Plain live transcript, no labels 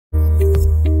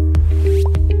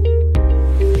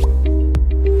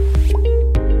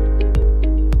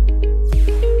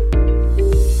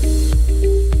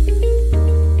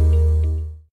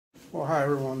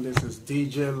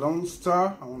Lone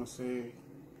Star. I want to say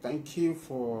thank you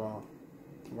for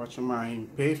watching my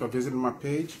page or visiting my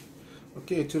page.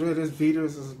 Okay, today this video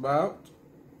is about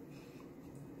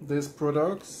this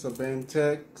product,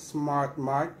 SABINETEK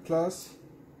SmartMike Plus.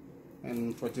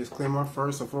 And for disclaimer,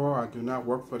 first of all, I do not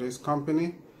work for this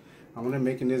company. I'm only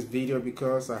making this video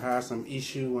because I had some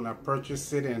issue when I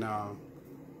purchased it, and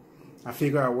I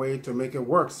figured out a way to make it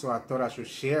work, so I thought I should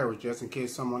share it just in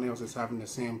case someone else is having the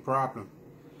same problem.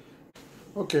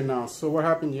 Okay, now, so what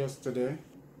happened yesterday?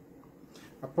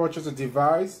 I purchased a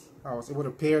device. I was able to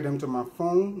pair them to my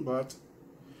phone, but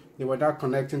they were not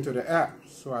connecting to the app.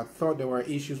 So I thought there were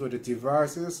issues with the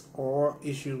devices or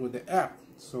issues with the app.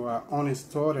 So I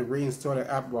uninstalled and reinstalled the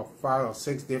app about 5 or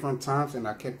 6 different times, and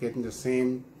I kept getting the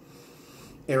same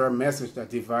error message that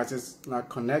device is not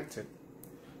connected.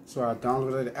 So I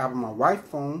downloaded the app on my wife's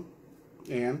phone,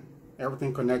 and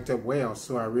everything connected well.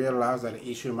 So I realized that the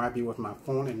issue might be with my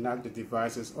phone and not the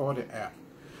devices or the app.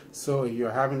 So if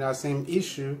you're having that same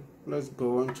issue, let's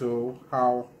go into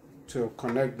how to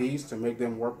connect these to make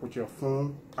them work with your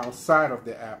phone outside of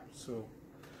the app. So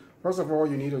first of all,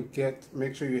 you need to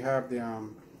make sure you have the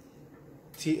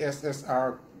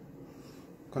TSSR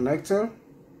connector.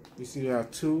 You see there are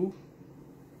two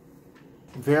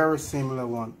very similar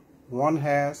ones. One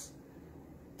has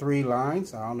 3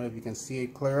 lines. I don't know if you can see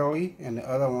it clearly, and the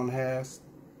other one has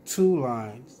 2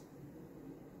 lines.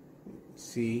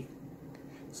 See?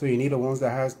 So you need the ones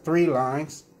that has 3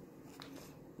 lines.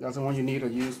 That's the one you need to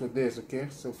use with this, okay?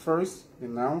 So first,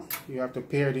 and now, you have to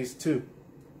pair these two.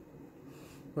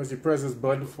 First, you press this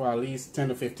button for at least 10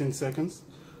 to 15 seconds.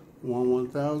 1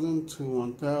 1000, 2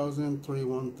 1000, 3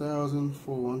 1000,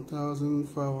 4 1000,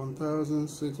 5 1000,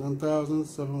 6 1000,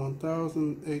 7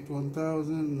 1000, 8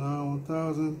 1000, 9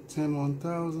 1000, 10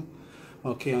 1000.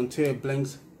 Okay, until it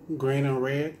blinks green and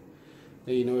red,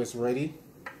 then you know it's ready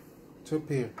to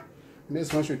pair. And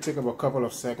this one should take up a couple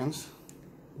of seconds.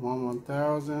 1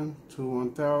 1000, 2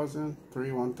 1000,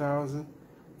 3 1000,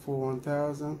 4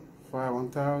 1000, 5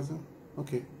 1000.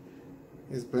 Okay.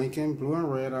 It's blinking blue and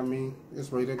red. I mean,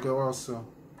 it's ready to go also.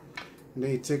 And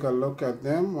then you take a look at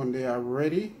them when they are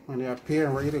ready. When they appear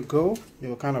and ready to go,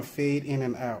 they'll kind of fade in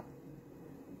and out.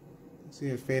 See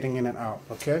it fading in and out,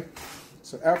 okay?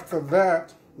 So after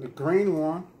that, the green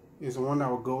one is the one that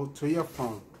will go to your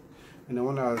phone. And the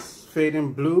one that's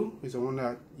fading blue is the one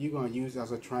that you're going to use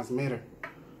as a transmitter.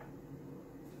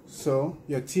 So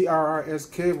your TRRS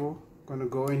cable going to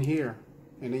go in here.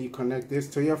 And then you connect this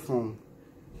to your phone.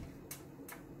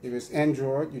 If it's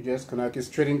Android, you just connect it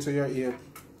straight into your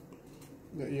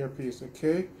earpiece,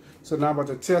 okay? So now about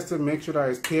to test it, make sure that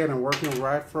it's paired and working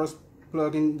right. First,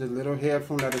 plug in the little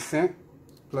headphone that is sent.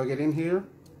 Plug it in here.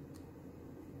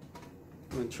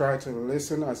 And try to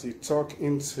listen as you talk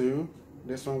into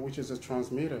this one, which is a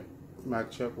transmitter.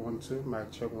 Mic check 1 2,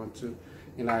 mic check 1 2.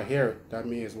 And I hear it. That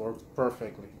means it works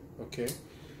perfectly, okay?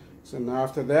 So now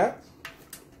after that,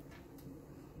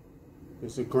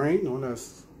 there's the green, the one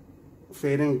that's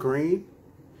fading green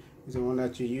is the one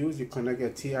that you use. You connect your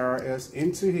TRS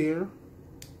into here,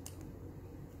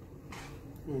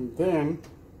 and then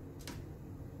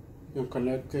you can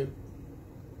connect it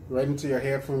right into your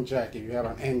headphone jack if you have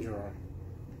an Android,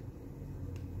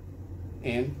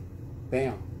 and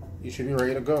bam, you should be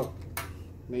ready to go.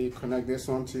 Then you connect this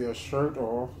onto your shirt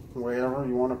or wherever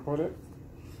you want to put it,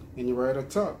 and you're ready to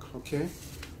talk, okay?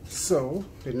 So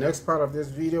the next part of this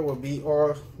video will be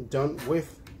all done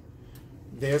with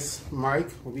this mic.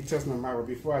 We'll be testing the mic, but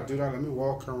before I do that, let me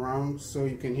walk around so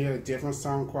you can hear the different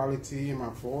sound quality in my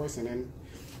voice, and then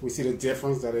we see the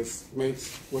difference that it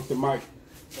makes with the mic.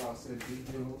 So I'll say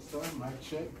DJ Lone Star, mic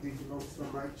check, DJ Lone Star,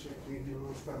 mic check, DJ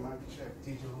Lone Star, mic check,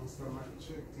 DJ Lone Star, mic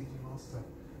check, DJ Lone Star,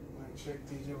 mic check,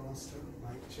 DJ Lone Star,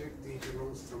 mic check, DJ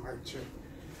Lone Star, mic check,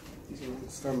 DJ Lone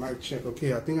Star, mic check.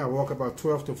 Okay, I think I walk about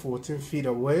 12 to 14 feet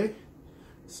away.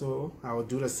 So I will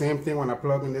do the same thing when I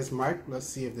plug in this mic. Let's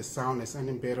see if the sound is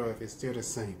any better or if it's still the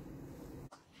same.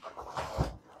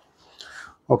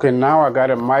 Okay, now I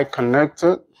got a mic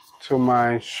connected to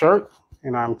my shirt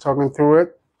and I'm talking through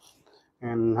it.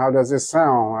 And how does it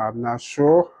sound? I'm not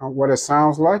sure what it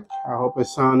sounds like. I hope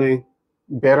it's sounding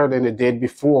better than it did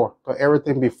before. But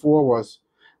everything before was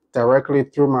directly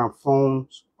through my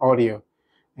phone's audio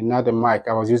and not the mic.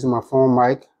 I was using my phone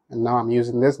mic and now I'm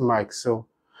using this mic. So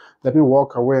let me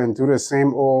walk away and do the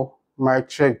same old mic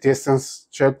check, distance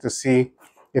check to see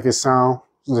if it sounds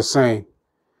the same.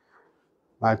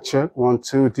 Mic check 1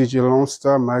 2, DJ Lone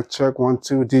Star. Mic check 1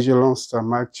 2, DJ Lone Star.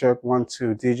 Mic check 1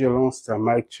 2, DJ Lone Star.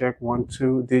 Mic check 1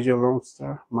 2, DJ Lone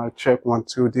Star. Mic check 1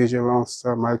 2, DJ Lone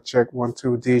Star. Mic check 1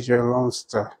 2, DJ Lone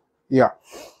Star. Yeah.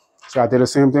 So I did the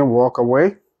same thing. Walk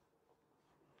away.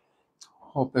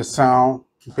 Hope it sounds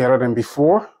better than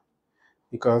before,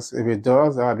 because if it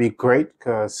does, that'd be great,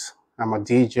 because I'm a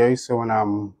DJ, so when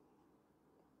I'm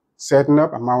setting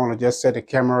up, I might want to just set the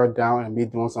camera down and be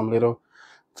doing some little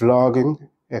vlogging,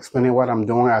 explaining what I'm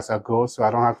doing as I go, so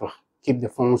I don't have to keep the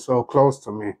phone so close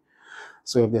to me.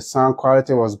 So if the sound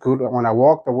quality was good when I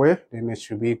walked away, then it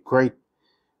should be great.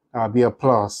 Be a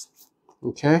plus.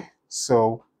 Okay,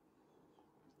 so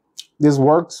this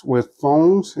works with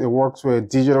phones, it works with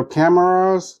digital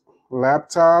cameras,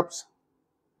 laptops,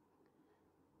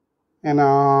 and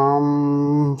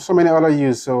so many other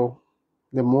use. So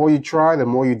the more you try, the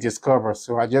more you discover.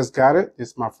 So I just got it.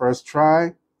 It's my first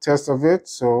test of it.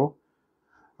 So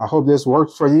I hope this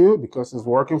works for you, because it's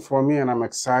working for me and I'm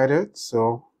excited.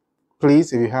 So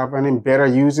please, if you have any better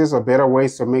uses or better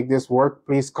ways to make this work,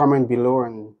 please comment below,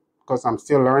 and because I'm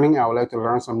still learning, I would like to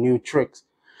learn some new tricks.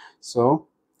 So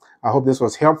I hope this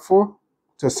was helpful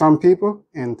to some people,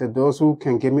 and to those who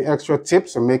can give me extra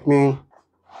tips or make me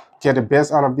get the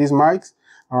best out of these mics,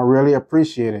 I really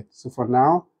appreciate it. So for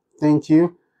now, thank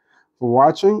you for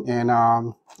watching, and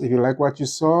if you like what you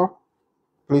saw,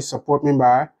 please support me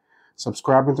by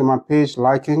subscribing to my page,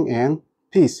 liking, and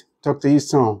peace. Talk to you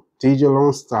soon. DJ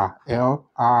Lone Star,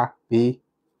 L-I-B,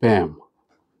 BAM.